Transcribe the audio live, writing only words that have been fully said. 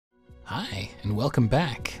Hi, and welcome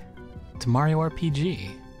back to Mario RPG.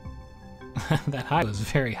 That hi was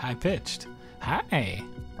very high-pitched. Hi!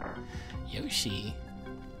 Yoshi.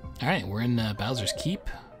 Alright, we're in Bowser's Keep.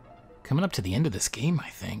 Coming up to the end of this game, I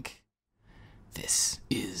think. This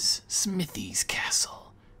is Smithy's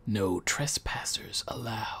Castle. No trespassers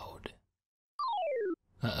allowed.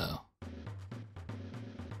 Uh-oh.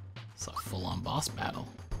 It's a full-on boss battle.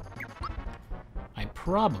 I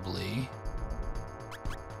probably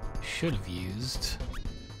should have used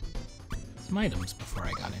some items before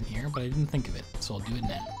I got in here, but I didn't think of it, so I'll do it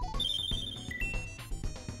now.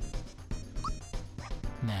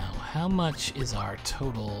 Now, how much is our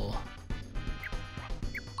total?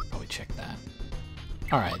 Probably check that.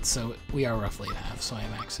 Alright, so we are roughly at half, so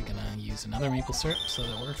I'm actually gonna use another maple syrup so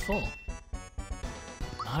that we're full.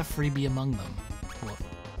 Not a freebie among them. Woof.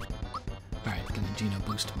 Alright, gonna Geno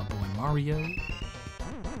boost my boy Mario.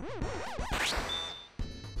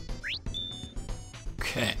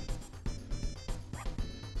 Okay.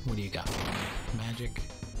 What do you got for me? Magic?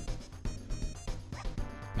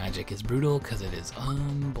 Magic is brutal because it is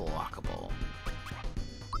unblockable.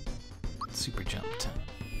 Super jumped.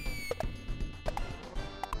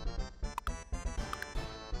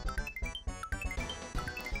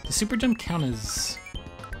 Does super jump count as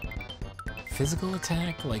physical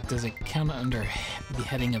attack? Like, does it count under the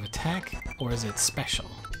heading of attack, or is it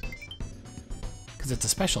special? Because it's a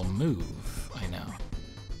special move, I know.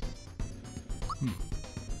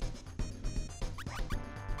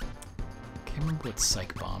 Can't remember what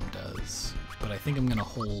Psych Bomb does, but I think I'm gonna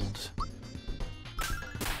hold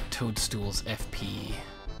Toadstool's FP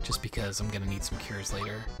just because I'm gonna need some cures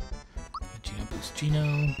later. Geno boost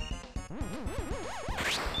Geno.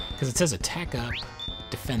 Because it says attack up,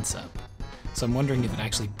 defense up. So I'm wondering if it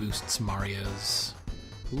actually boosts Mario's.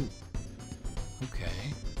 Ooh.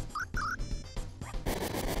 Okay.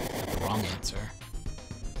 Got the wrong answer.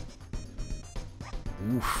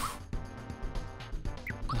 Oof.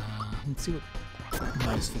 Let's see what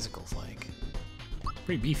Mario's physical's like.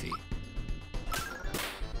 Pretty beefy.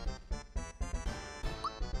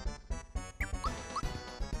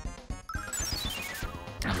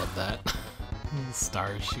 I love that. Little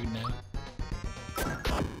stars shooting out.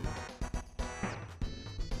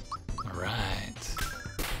 Alright.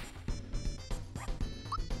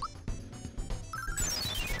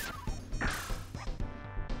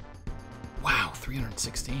 Wow,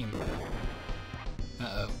 316.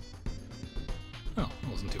 Uh-oh. Oh, that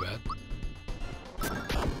wasn't too bad.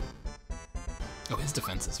 Oh, his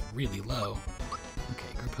defense is really low.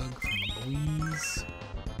 Okay, group hug from the boys.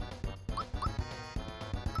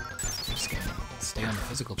 I'm just gonna stay on the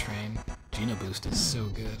physical train. Geno boost is so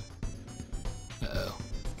good. Uh-oh.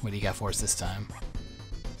 What do you got for us this time?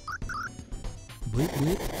 Bloop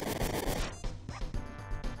bloop.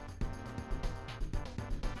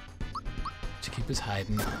 Chiquita's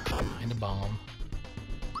hiding behind a bomb.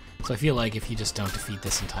 So I feel like if you just don't defeat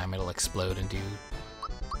this in time, it'll explode and do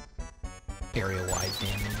area-wide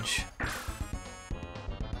damage.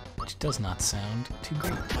 Which does not sound too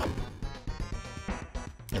great.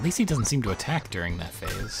 At least he doesn't seem to attack during that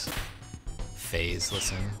phase.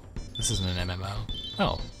 Listen. This isn't an MMO.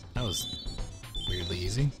 Oh, that was weirdly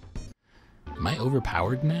easy. Am I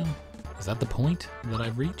overpowered now? Is that the point that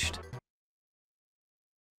I've reached?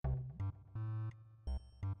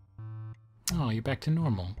 Oh, you're back to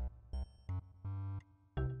normal.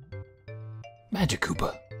 Magic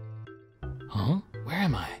Koopa! Huh? Where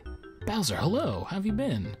am I? Bowser, hello! How have you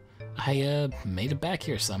been? I, made it back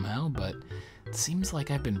here somehow, but it seems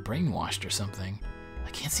like I've been brainwashed or something. I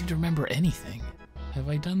can't seem to remember anything. Have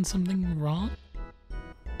I done something wrong?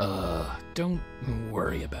 Don't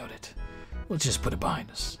worry about it. Let's just put it behind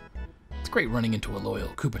us. It's great running into a loyal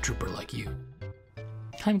Koopa Trooper like you.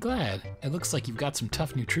 I'm glad. It looks like you've got some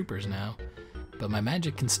tough new troopers now, but my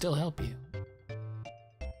magic can still help you.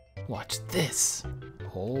 Watch this.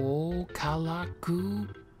 Oh, Kalakupua.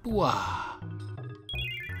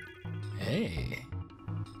 Hey.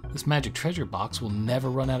 This magic treasure box will never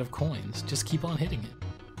run out of coins. Just keep on hitting it.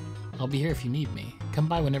 I'll be here if you need me. Come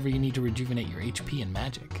by whenever you need to rejuvenate your HP and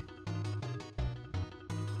magic.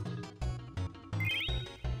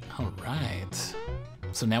 Alright.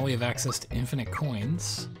 So now we have access to infinite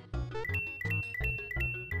coins.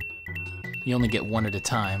 You only get one at a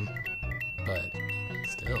time, but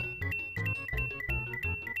still.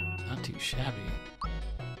 Not too shabby.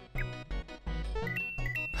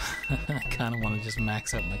 I kinda wanna just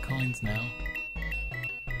max out my coins now.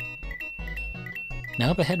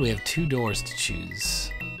 Now up ahead we have 2 doors to choose.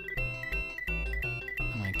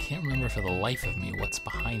 And I can't remember for the life of me what's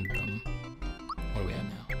behind them. What are we at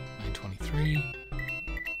now? 923.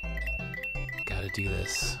 gotta do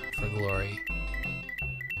this for glory.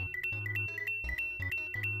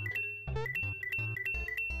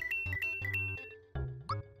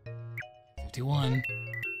 $51.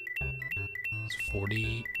 There's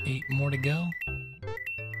 48 more to go.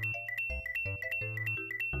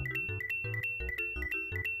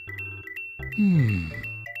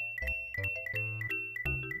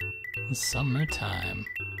 Summertime.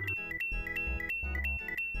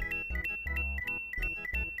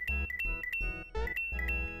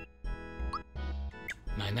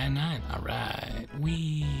 $9.99. All right.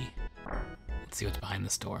 Let's see what's behind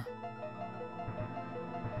this door.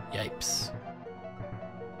 Yipes.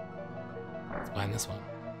 What's behind this one?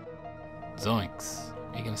 Zoinks.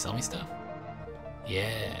 Are you gonna sell me stuff?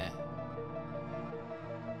 Yeah.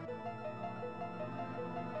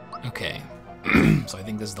 Okay. So I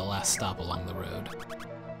think this is the last stop along the road.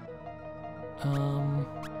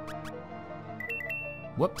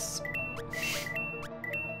 Whoops.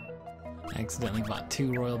 I accidentally bought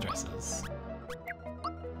 2 royal dresses.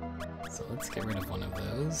 So let's get rid of one of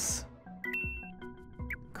those.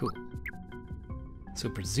 Cool. So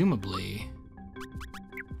presumably,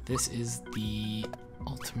 this is the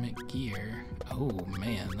ultimate gear. Oh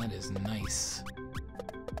man, that is nice.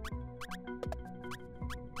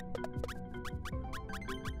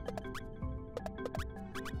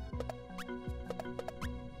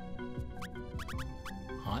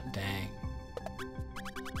 Hot dang.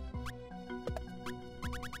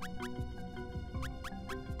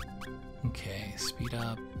 Okay, speed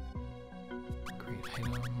up. Great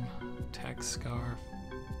item. Attack scarf.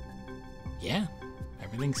 Yeah,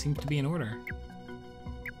 everything seems to be in order.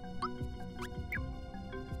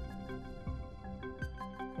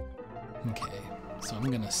 Okay, so I'm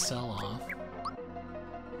gonna sell off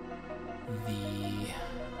the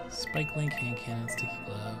spike link, hand cannon, sticky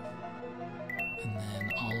glove, and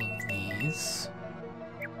then all of these.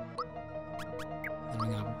 Then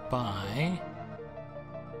I'm gonna buy.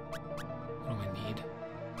 What do I need?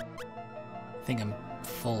 I think I'm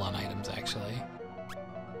full on items actually.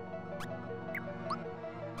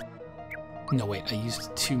 No, wait, I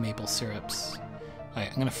used 2 maple syrups. Alright,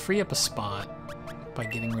 I'm gonna free up a spot by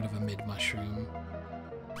getting rid of a mid-mushroom.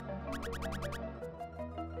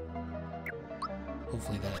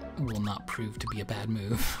 Hopefully that will not prove to be a bad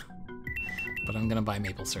move. But I'm gonna buy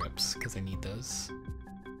maple syrups, because I need those.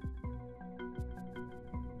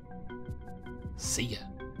 See ya.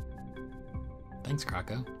 Thanks,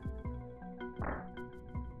 Croco.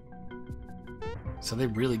 So they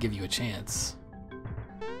really give you a chance.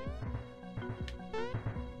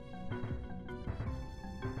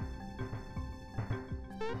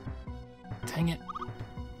 Dang it.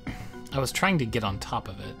 I was trying to get on top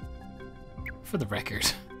of it. For the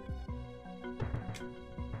record.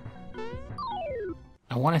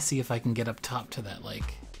 I want to see if I can get up top to that,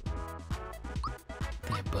 like,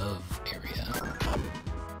 the above area.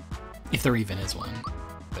 If there even is one.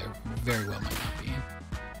 There very well might not be.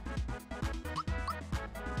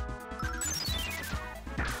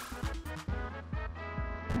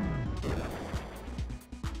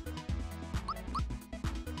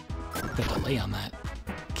 The delay on that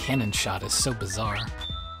cannon shot is so bizarre.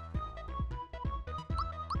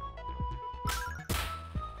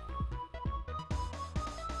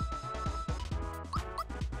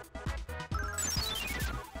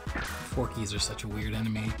 Forkies are such a weird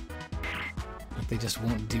enemy. Like, they just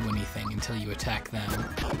won't do anything until you attack them.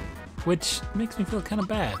 Which makes me feel kind of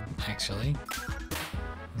bad, actually.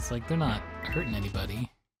 It's like they're not hurting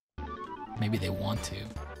anybody. Maybe they want to.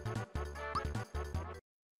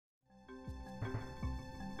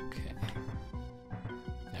 Okay.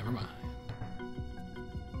 Never mind.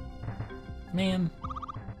 Man.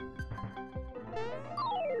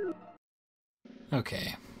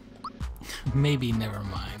 Okay. Maybe never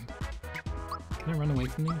mind. Can I run away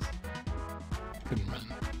from these? Couldn't run.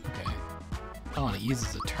 Okay. Oh, and it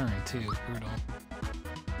uses a turn too. Brutal.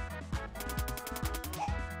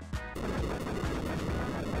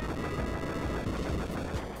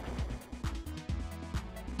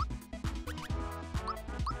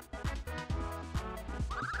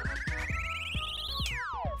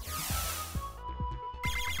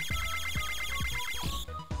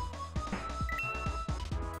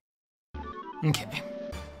 Okay.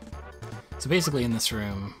 So basically in this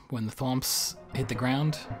room, when the thwomps hit the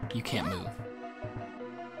ground, you can't move.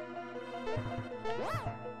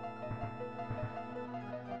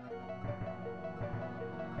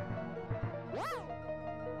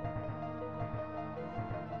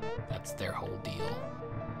 That's their whole deal.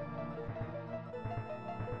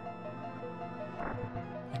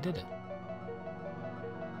 I did it.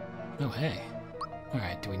 Oh, hey.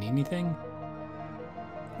 Alright, do we need anything?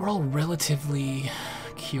 We're all relatively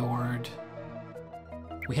cured.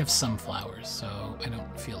 We have some flowers, so I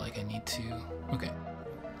don't feel like I need to. Okay.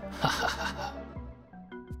 Ha ha ha.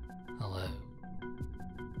 Hello.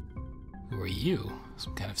 Who are you?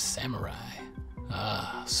 Some kind of samurai.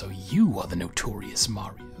 Ah, so you are the notorious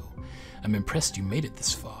Mario. I'm impressed you made it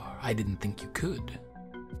this far. I didn't think you could.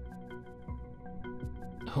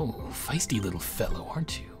 Oh, feisty little fellow,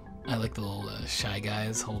 aren't you? I like the little shy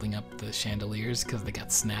guys holding up the chandeliers because they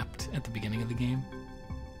got snapped at the beginning of the game.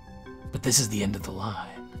 But this is the end of the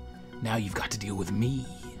line. Now you've got to deal with me.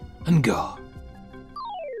 Unga.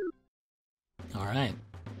 Alright.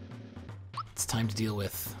 It's time to deal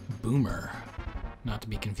with Boomer. Not to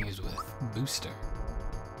be confused with Booster.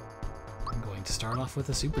 I'm going to start off with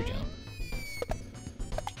a super jump.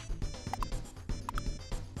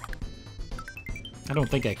 I don't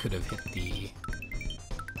think I could have hit the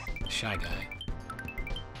shy guy.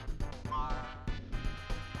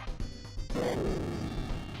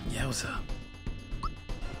 Yowza.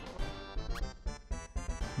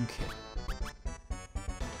 Okay.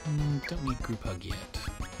 Don't need group hug yet.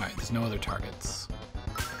 Alright, there's no other targets.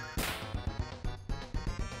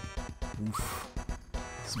 Oof.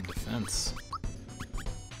 Some defense.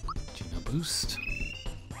 Geno boost.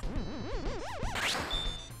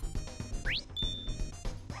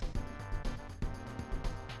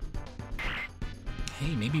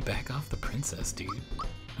 Hey, maybe back off the princess, dude.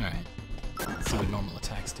 Alright. Let's see what normal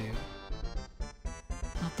attacks do.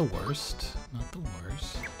 Not the worst. Not the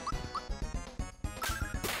worst.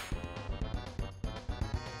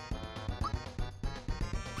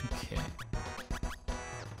 Okay.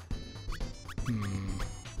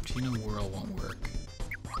 Geno Whirl won't work.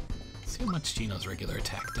 Let's see how much Geno's regular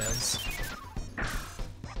attack does.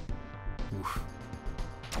 Oof.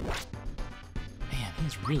 Man,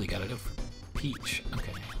 he's really got it over Peach.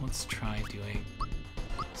 Okay, let's try doing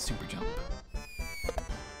super jump.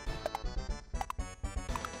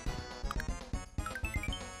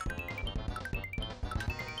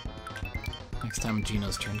 Next time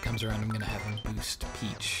Geno's turn comes around, I'm gonna have him boost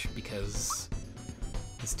Peach because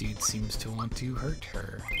this dude seems to want to hurt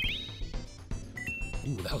her.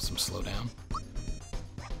 Ooh, that was some slowdown.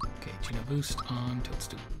 Okay, Geno boost on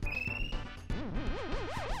Toadstool.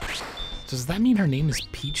 Does that mean her name is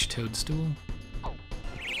Peach Toadstool? I'm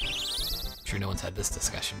sure no one's had this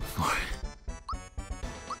discussion before.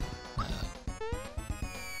 What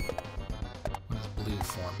does blue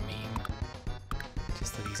form mean?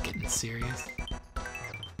 Just that he's getting serious?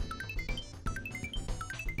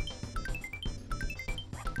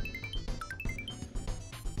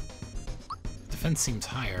 Defense seems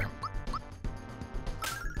higher.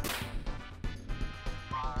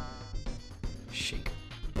 Shake.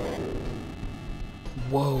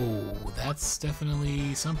 Whoa, that's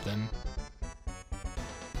definitely something.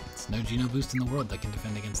 There's no Geno boost in the world that can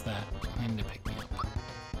defend against that. I need to pick me up.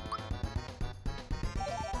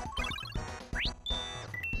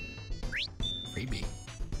 Freebie.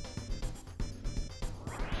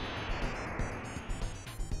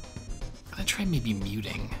 I'm gonna try maybe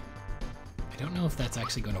muting. I don't know if that's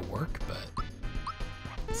actually going to work, but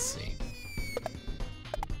let's see.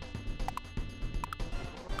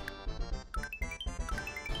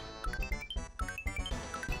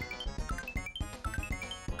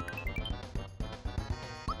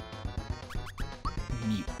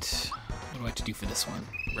 Mute. What do I have to do for this one?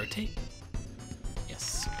 Rotate?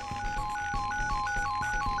 Yes.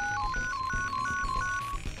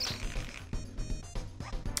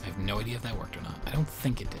 I have no idea if that worked or not. I don't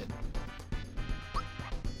think it did.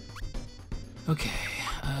 Okay,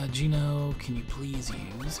 Geno, can you please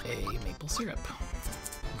use a maple syrup?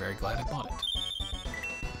 I'm very glad I bought it.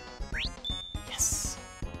 Yes.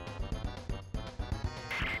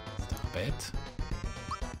 Stop it.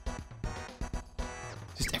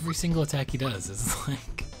 Just every single attack he does is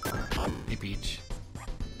like, hey Peach.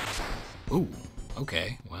 Ooh,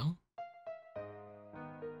 okay, well.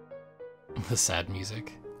 The sad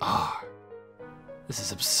music. Ah, this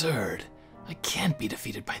is absurd. I can't be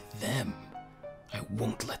defeated by them. I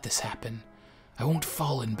won't let this happen. I won't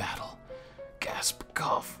fall in battle. Gasp,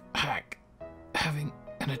 cough, hack. Having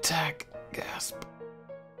an attack, gasp.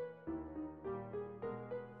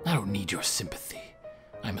 I don't need your sympathy.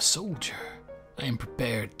 I'm a soldier. I am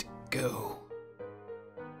prepared to go.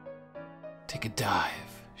 Take a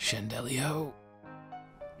dive, Chandelio.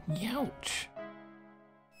 Youch.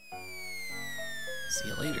 See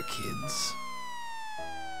you later, kids.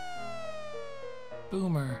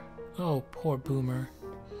 Boomer. Oh, poor Boomer.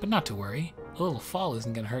 But not to worry. A little fall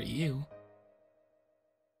isn't gonna hurt you.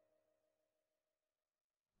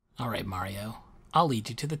 Alright, Mario. I'll lead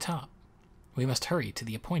you to the top. We must hurry to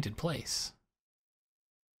the appointed place.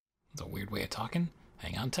 That's a weird way of talking.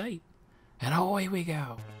 Hang on tight. And away we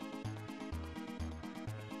go.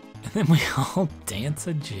 And then we all dance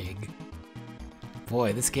a jig.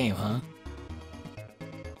 Boy, this game, huh?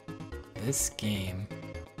 This game.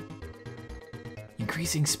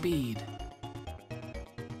 Increasing speed.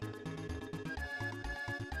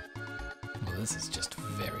 Well, this is just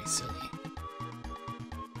very silly.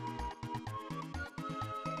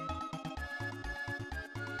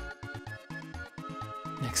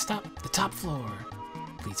 Next stop, the top floor.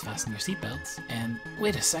 Please fasten your seatbelts. And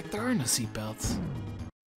wait a sec, there are no seatbelts.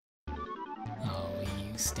 Oh,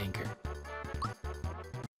 you stinker.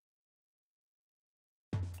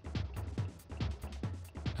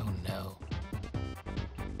 Oh no.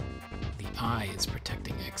 The eye is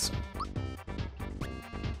protecting Exor.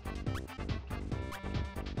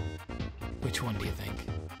 Which one do you think?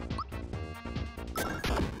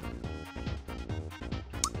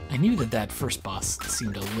 I knew that that first boss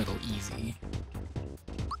seemed a little easy.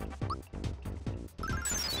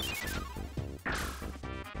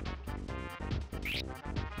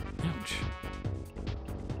 Ouch.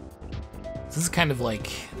 This is kind of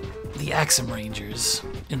like the Axum Rangers,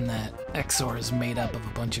 in that Exor is made up of a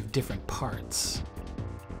bunch of different parts.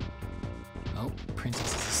 Oh,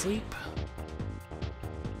 Princess is asleep.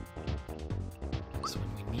 Just when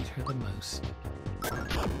we need her the most.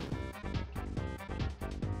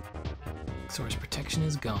 Exor's protection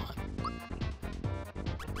is gone.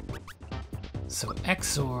 So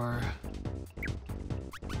Exor...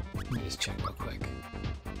 Let me just check real quick.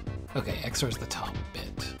 Okay, Exor's the top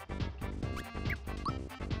bit.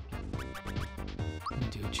 Let me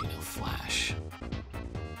do a Geno Flash.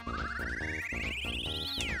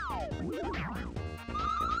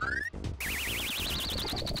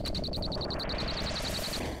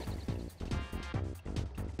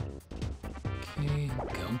 Okay,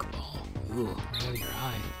 Gunk Ball. Ooh, right out of your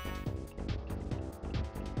eye.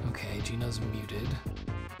 Okay, Geno's muted.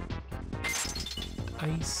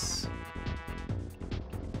 Ice.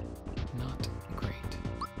 Not great.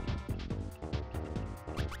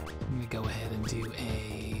 Let me go ahead and do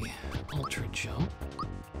a Ultra Jump.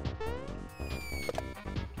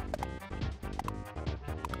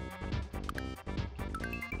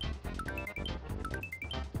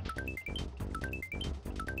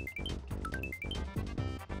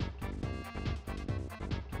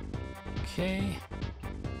 Okay.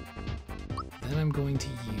 Then I'm going to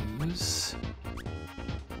use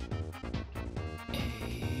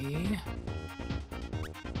a...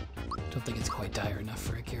 Don't think it's quite dire enough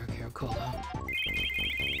for a Kero Cola.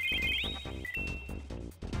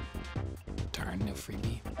 Darn, no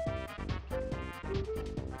freebie.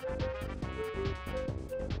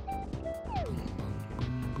 Boom, boom,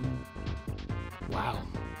 boom, boom. Wow,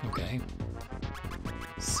 okay.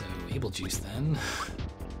 So, Able Juice then.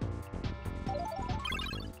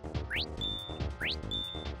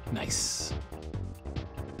 Nice.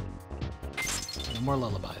 No more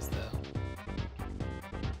lullabies, though.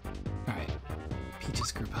 Alright.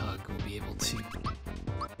 Peach's Group Hug will be able to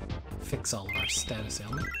fix all of our status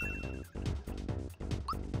ailment.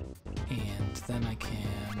 And then I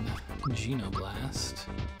can Genoblast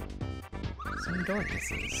some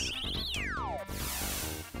Dorcases.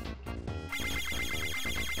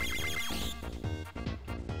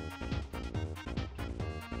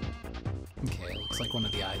 Okay, looks like one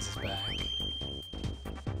of the eyes is back.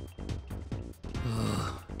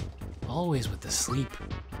 Ugh. Always with the sleep.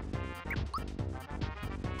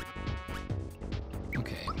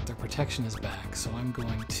 Okay, their protection is back, so I'm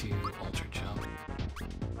going to Ultra Jump.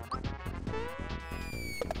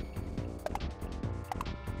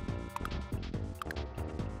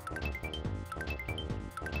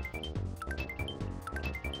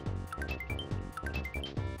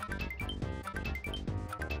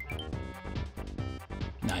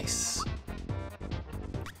 Nice.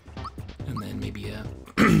 And then maybe a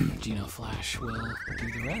Geno Flash will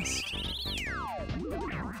do the rest.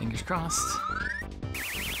 Fingers crossed.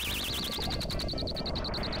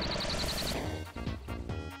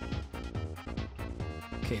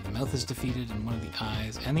 Okay, the mouth is defeated and one of the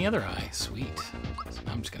eyes, and the other eye. Sweet. So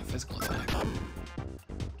now I'm just gonna physical attack.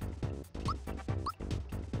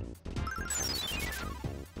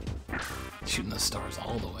 Shooting the stars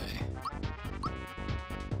all the way.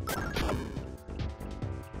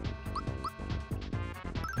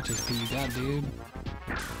 How much HP you got, dude?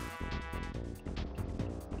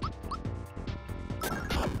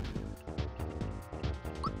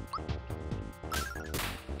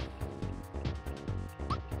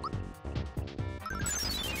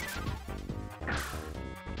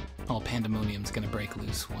 All all pandemonium's gonna break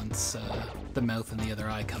loose once the mouth and the other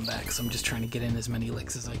eye come back, so I'm just trying to get in as many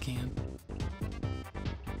licks as I can.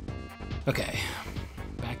 Okay,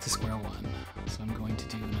 back to square one. So I'm going to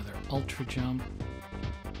do another ultra jump,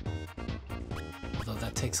 although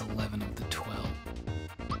that takes 11 of the 12.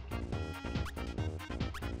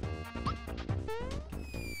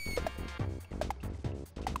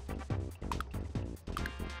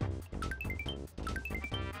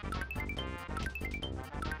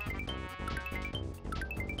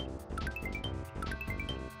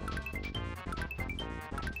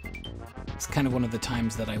 It's kind of one of the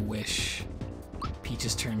times that I wish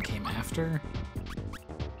Peach's turn came after,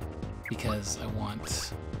 because I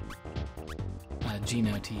want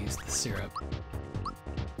Gino to use the syrup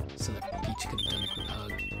so that Peach could have done a group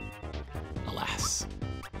hug. Alas.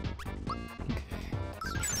 Okay,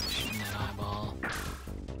 let's try shooting that eyeball.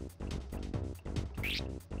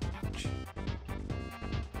 Ouch.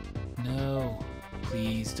 No,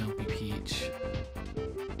 please don't be Peach.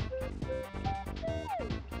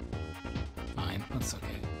 That's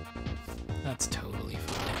okay. That's totally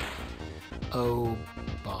fine. Oh,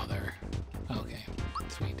 bother. Okay,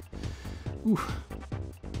 sweet. Ooh.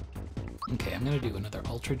 Okay, I'm gonna do another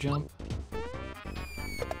ultra jump.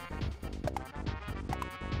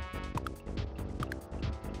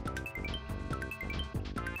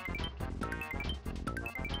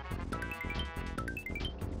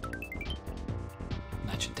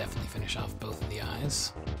 That should definitely finish off both of the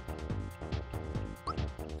eyes.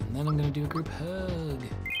 And then I'm gonna do a group hug.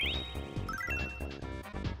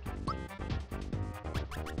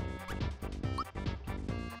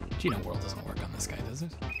 Geno World doesn't work on this guy, does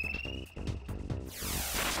it?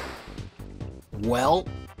 Well,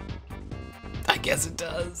 I guess it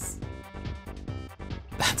does.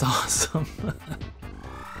 That's awesome.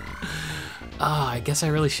 I guess I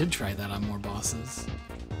really should try that on more bosses.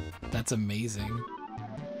 That's amazing.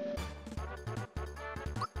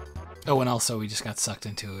 Oh, and also we just got sucked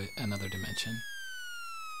into another dimension.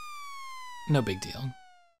 No big deal.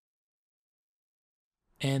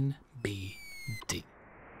 NBD.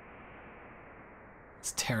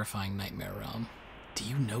 It's terrifying Nightmare Realm. Do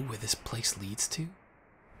you know where this place leads to?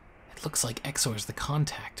 It looks like Exor's the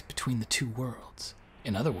contact between the two worlds.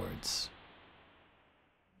 In other words,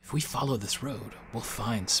 if we follow this road, we'll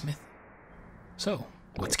find Smith. So,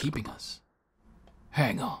 what's keeping us?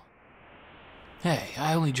 Hang on. Hey,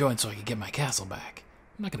 I only joined so I could get my castle back.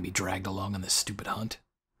 I'm not gonna be dragged along on this stupid hunt.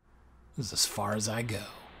 This is as far as I go.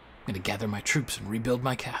 I'm gonna gather my troops and rebuild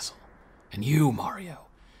my castle. And you, Mario,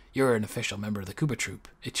 you're an official member of the Koopa Troop.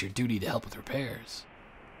 It's your duty to help with repairs.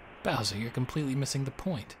 Bowser, you're completely missing the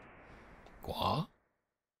point. What?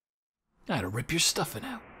 I had to rip your stuffing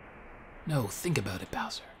out. No, think about it,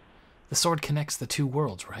 Bowser. The sword connects the two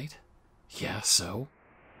worlds, right? Yeah, so?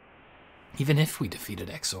 Even if we defeated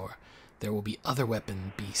Exor, there will be other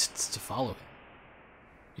weapon beasts to follow him.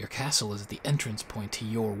 Your castle is the entrance point to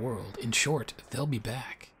your world. In short, they'll be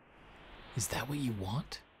back. Is that what you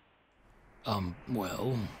want?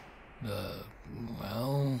 Well...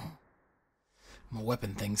 My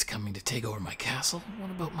weapon thing's coming to take over my castle? What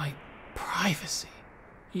about my privacy?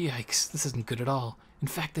 Yikes, this isn't good at all. In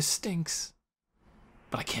fact, this stinks.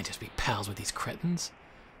 But I can't just be pals with these cretins.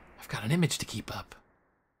 I've got an image to keep up.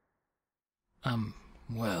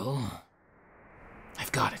 Well...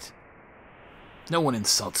 I've got it. No one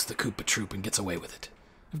insults the Koopa Troop and gets away with it.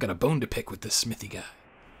 I've got a bone to pick with this Smithy guy.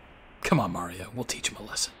 Come on, Mario, we'll teach him a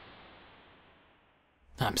lesson.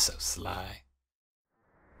 I'm so sly.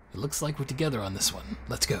 It looks like we're together on this one.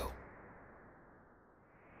 Let's go.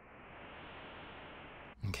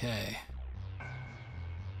 Okay.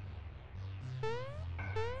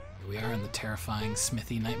 Here we are in the terrifying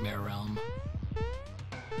Smithy Nightmare Realm.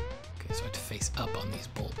 Okay, so I have to face up on these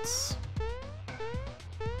bolts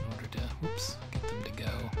in order to, whoops, get them to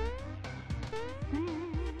go.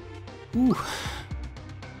 Ooh.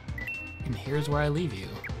 And here's where I leave you.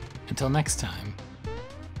 Until next time,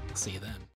 I'll see you then.